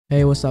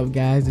Hey, what's up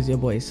guys, it's your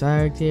boy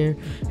Cyrus here,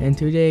 and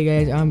today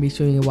guys I'm gonna be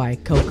showing you why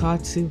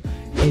Kokotsu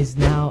is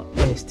now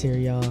S tier,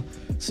 y'all.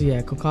 So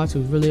yeah, Kokotsu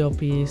is really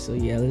OP, so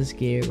yeah, let's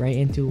get right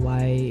into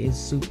why it's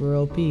super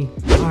OP.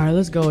 Alright,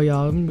 let's go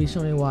y'all. I'm gonna be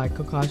showing you why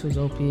Kokotsu is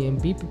OP,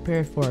 and be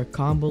prepared for a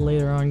combo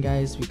later on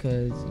guys,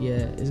 because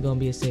yeah, it's gonna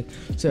be a sick.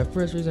 So the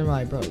first reason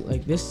why, bro,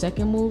 like this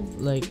second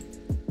move, like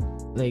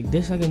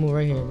this second move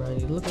right here, bro,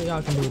 look what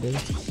y'all can do with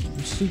this.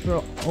 Super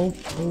OP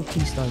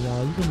stun,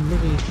 y'all. You can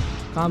literally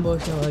combo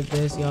shit like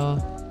this, y'all.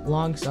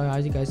 Long stun,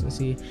 as you guys can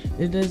see,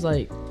 it does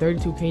like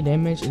 32k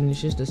damage, and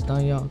it's just a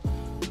stun, y'all.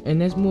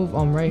 And this move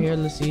right here,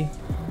 let's see,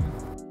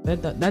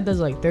 that does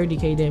like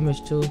 30k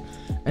damage too.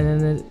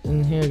 And then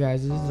in here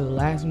guys, this is the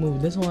last move.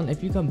 This one,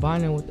 if you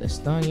combine it with a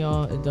stun,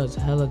 y'all, it does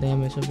hella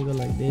damage. So if you go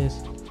like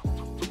this,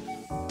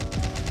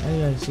 and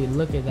you guys see,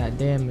 look at that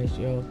damage,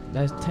 yo.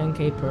 That's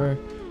 10k per.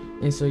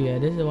 And so yeah,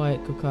 this is why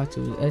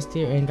Kokotsu is S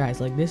tier. And guys,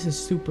 like this is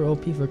super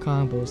OP for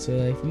combos. So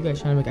like, if you guys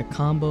trying to make a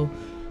combo,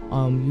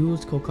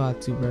 use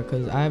Kokotsu, bro,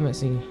 because I haven't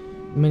seen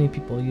many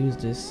people use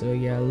this. So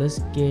yeah, let's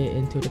get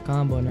into the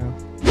combo now.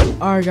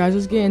 Alright guys,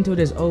 let's get into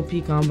this OP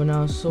combo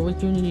now. So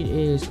what you need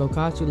is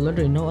Kokotsu,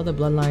 literally no other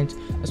bloodlines.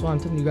 That's why I'm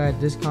telling you guys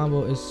this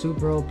combo is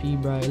super OP,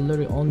 bro. It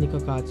literally only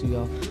Kokotsu,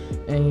 y'all.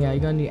 And yeah,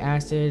 you're gonna need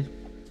acid.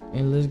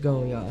 And let's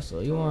go, y'all.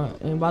 So you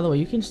want, and by the way,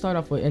 you can start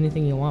off with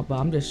anything you want, but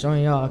I'm just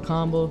showing y'all a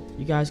combo.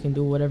 You guys can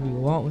do whatever you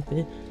want with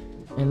it.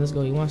 And let's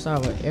go. You want to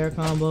start with air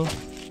combo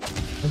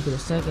into the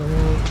second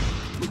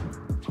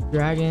move,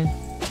 dragon,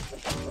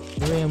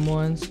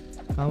 3-in-1s,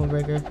 combo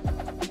breaker,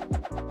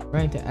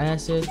 right into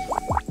acid,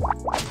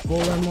 full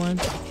M1,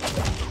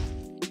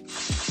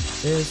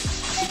 this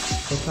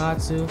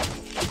Kokotsu,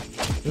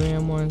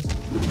 3-in-1s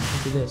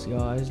into this,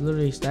 y'all. It's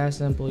literally that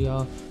simple,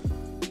 y'all.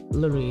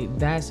 Literally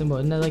that simple.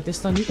 And then like this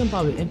stun, you can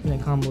probably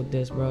infinite combo with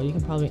this, bro. You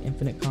can probably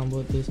infinite combo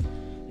with this.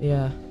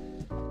 Yeah.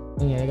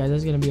 And yeah guys,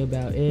 that's gonna be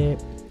about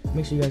it.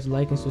 Make sure you guys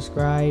like and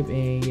subscribe.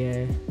 And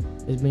yeah,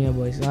 it's been your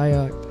boy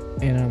Sayak,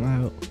 and I'm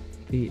out.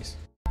 Peace.